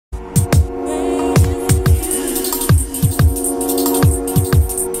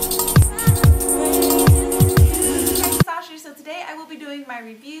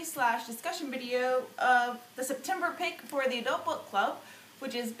video of the September pick for the Adult Book Club,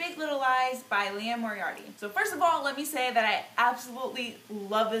 which is Big Little Lies by Liane Moriarty. So first of all, let me say that I absolutely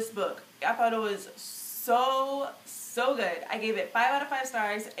love this book. I thought it was so good. I gave it 5 out of 5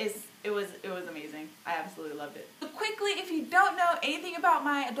 stars. It was amazing. I absolutely loved it. So quickly, if you don't know anything about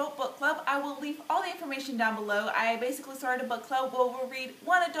my adult book club, I will leave all the information down below. I basically started a book club where we'll read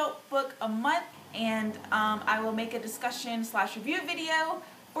one adult book a month, and I will make a discussion/review video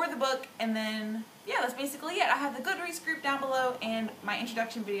for the book, and then yeah, that's basically it. I have the Goodreads group down below and my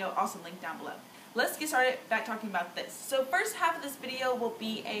introduction video also linked down below. Let's get started back talking about this. So first half of this video will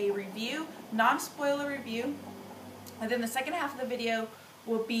be a review, non-spoiler review, and then the second half of the video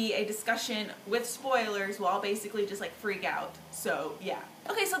will be a discussion with spoilers where I'll basically just like freak out. So yeah.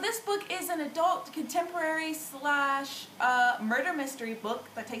 Okay, so this book is an adult contemporary slash murder mystery book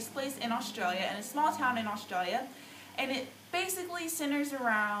that takes place in Australia, in a small town in Australia, and it basically centers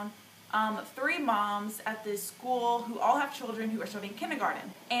around 3 moms at this school who all have children who are starting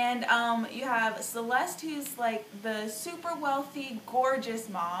kindergarten. And you have Celeste, who's like the super wealthy, gorgeous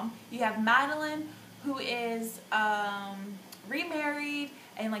mom. You have Madeline, who is remarried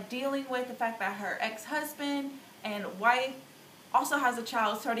and like dealing with the fact that her ex-husband and wife also has a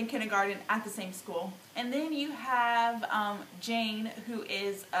child starting kindergarten at the same school. And then you have Jane, who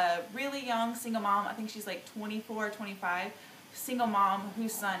is a really young single mom. I think she's like 24 or 25. Single mom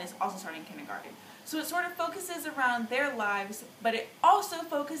whose son is also starting kindergarten. So it sort of focuses around their lives, but it also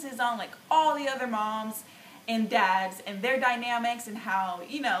focuses on like all the other moms and dads and their dynamics, and how,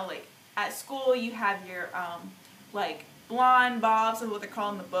 you know, like at school you have your like blonde bobs, is what they're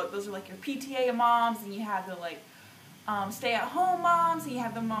called in the book. Those are like your PTA moms, and you have the like stay-at-home moms, and you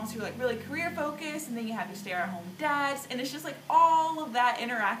have the moms who are like really career focused, and then you have your stay-at-home dads, and it's just like all of that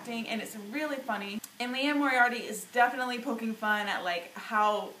interacting, and it's really funny. And Liane Moriarty is definitely poking fun at like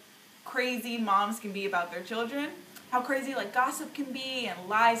how crazy moms can be about their children, how crazy like gossip can be, and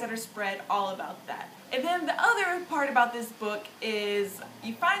lies that are spread, all about that. And then the other part about this book is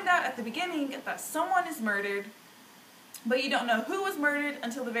you find out at the beginning that someone is murdered, but you don't know who was murdered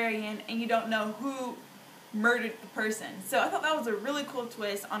until the very end, and you don't know who murdered the person. So I thought that was a really cool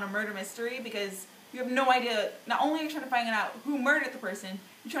twist on a murder mystery, because you have no idea. Not only are you trying to find out who murdered the person,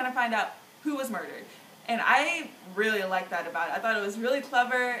 you're trying to find out who was murdered. And I really liked that about it. I thought it was really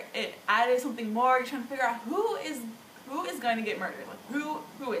clever. It added something more. You're trying to figure out who is going to get murdered. Like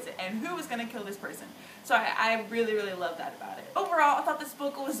who is it, and who is going to kill this person. So I really love that about it. Overall, I thought this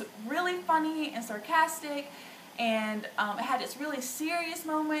book was really funny and sarcastic, and it had its really serious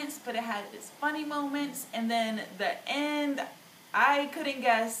moments, but it had its funny moments. And then the end, I couldn't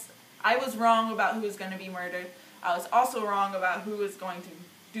guess. I was wrong about who was going to be murdered. I was also wrong about who was going to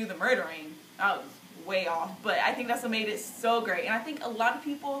do the murdering. I was way off, but I think that's what made it so great. And I think a lot of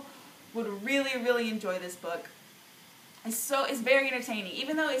people would really enjoy this book. It's very entertaining.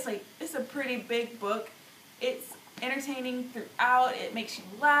 Even though it's a pretty big book, it's entertaining throughout. It makes you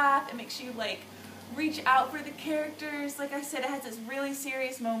laugh. It makes you like reach out for the characters. Like I said, it has its really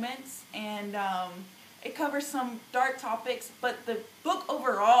serious moments, and it covers some dark topics, but the book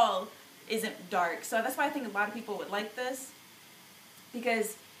overall isn't dark. So that's why I think a lot of people would like this,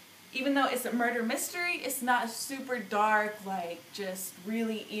 because even though it's a murder mystery, it's not a super dark, like just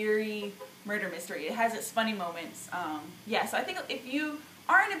really eerie murder mystery. It has its funny moments. Yeah, so I think if you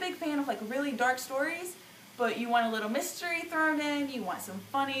aren't a big fan of like really dark stories, but you want a little mystery thrown in, you want some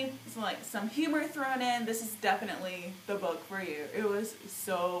funny, some humor thrown in, this is definitely the book for you. It was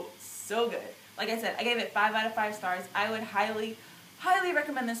so good. Like I said, I gave it 5 out of 5 stars. I would highly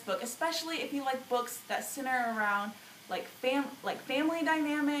recommend this book, especially if you like books that center around like family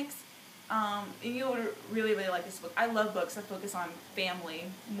dynamics. And you would really like this book. I love books that focus on family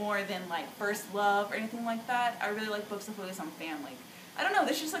more than like first love or anything like that. I really like books that focus on family. I don't know,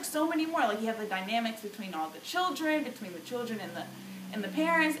 there's just like so many more. Like you have the dynamics between all the children, between the children and the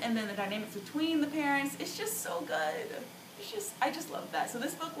parents, and then the dynamics between the parents. It's just so good. I just love that. So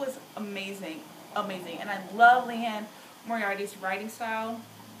this book was amazing, and I love Liane Moriarty's writing style.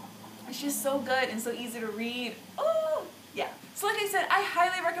 It's just so good and so easy to read. Oh, yeah. So like I said, I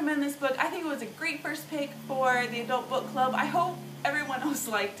highly recommend this book. I think it was a great first pick for the Adult Book Club. I hope everyone else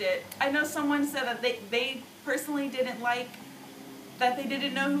liked it. I know someone said that they personally didn't like that they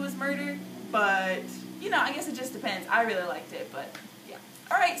didn't know who was murdered, but you know, I guess it just depends. I really liked it, but yeah.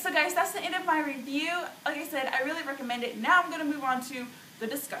 Alright, so guys, that's the end of my review. Like I said, I really recommend it. Now I'm going to move on to the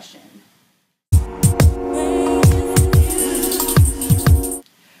discussion.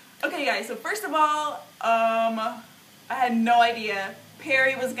 Okay guys, so first of all, I had no idea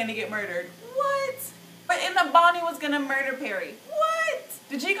Perry was going to get murdered. What? And that Bonnie was going to murder Perry. What?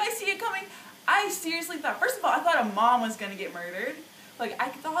 Did you guys see it coming? I seriously thought, first of all, I thought a mom was going to get murdered. Like, I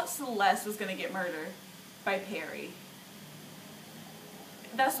thought Celeste was going to get murdered by Perry.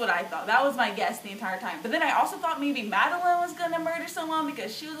 That's what I thought. That was my guess the entire time. But then I also thought maybe Madeline was going to murder someone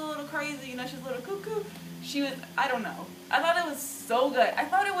because she was a little crazy, you know, she was a little cuckoo. She was, I don't know. I thought it was so good. I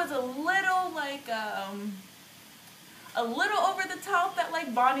thought it was a little, like, a little over the top that,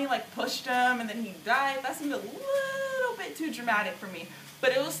 like, Bonnie, like, pushed him and then he died. That seemed a little bit too dramatic for me.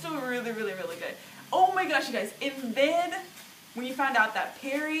 But it was still really, really, really good. Oh my gosh, you guys. And then when you found out that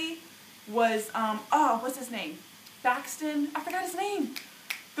Perry was, what's his name? Baxton? I forgot his name.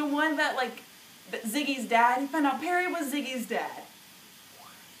 The one that, like, Ziggy's dad. You found out Perry was Ziggy's dad.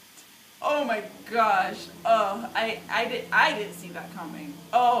 What? Oh my gosh. Oh, I didn't see that coming.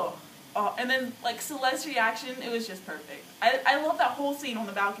 Oh, and then, like, Celeste's reaction, it was just perfect. I love that whole scene on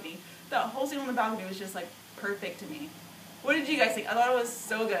the balcony. That whole scene on the balcony was just, like, perfect to me. What did you guys think? I thought it was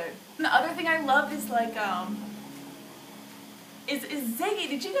so good. And the other thing I loved is, like, is Ziggy.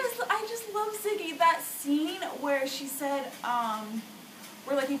 Did you guys, I just love Ziggy. That scene where she said,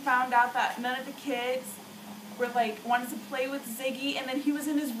 where, like, he found out that none of the kids were, like, wanted to play with Ziggy, and then he was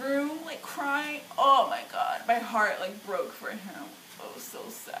in his room, like, crying. Oh my god, my heart, like, broke for him. It was so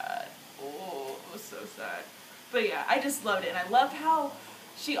sad. Oh, it was so sad. But yeah, I just loved it, and I loved how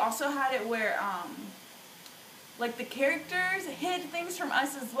she also had it where, like, the characters hid things from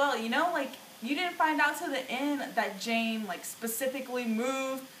us as well, you know? Like, you didn't find out till the end that Jane, like, specifically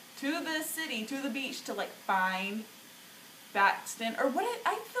moved to the city, to the beach, to, like, find Baxton, or what,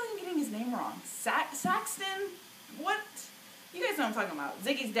 I feel like I'm getting his name wrong. Saxton? What? You guys know what I'm talking about.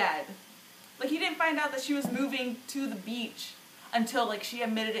 Ziggy's dad. Like, he didn't find out that she was moving to the beach until, like, she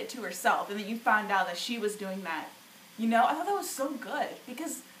admitted it to herself, and then you found out that she was doing that. You know? I thought that was so good,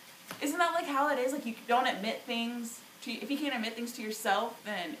 because isn't that, like, how it is? Like, you don't admit things to, if you can't admit things to yourself,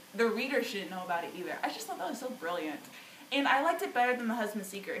 then the reader shouldn't know about it either. I just thought that was so brilliant. And I liked it better than The Husband's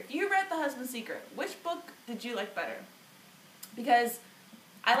Secret. If you read The Husband's Secret, which book did you like better? Because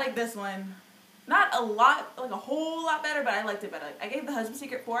I like this one, not a lot, like a whole lot better, but I liked it better. I gave The Husband's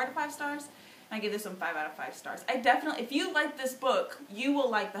Secret 4 out of 5 stars, and I gave this one 5 out of 5 stars. I definitely, if you like this book, you will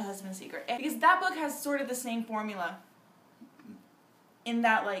like The Husband's Secret. Because that book has sort of the same formula in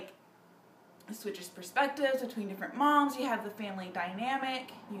that, like, it switches perspectives between different moms. You have the family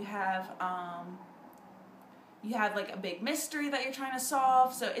dynamic. You have like a big mystery that you're trying to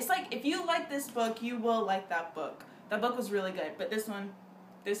solve. So it's like, if you like this book, you will like that book. That book was really good, but this one,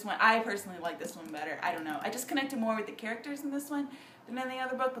 I personally like this one better. I don't know. I just connected more with the characters in this one than in the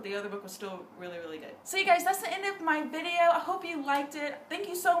other book, but the other book was still really, really good. So you guys, that's the end of my video. I hope you liked it. Thank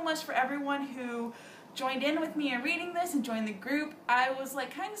you so much for everyone who joined in with me in reading this and joined the group. I was,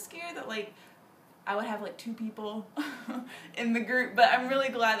 like, kind of scared that, like, I would have, like, 2 people in the group, but I'm really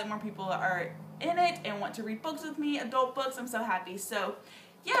glad that more people are in it and want to read books with me, adult books. I'm so happy. So,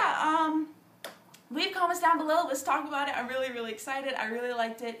 yeah, leave comments down below. Let's talk about it. I'm really, really excited. I really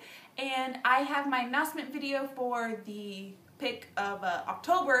liked it. And I have my announcement video for the pick of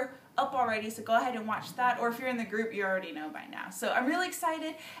October up already, so go ahead and watch that. Or if you're in the group, you already know by now. So I'm really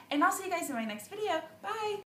excited, and I'll see you guys in my next video. Bye!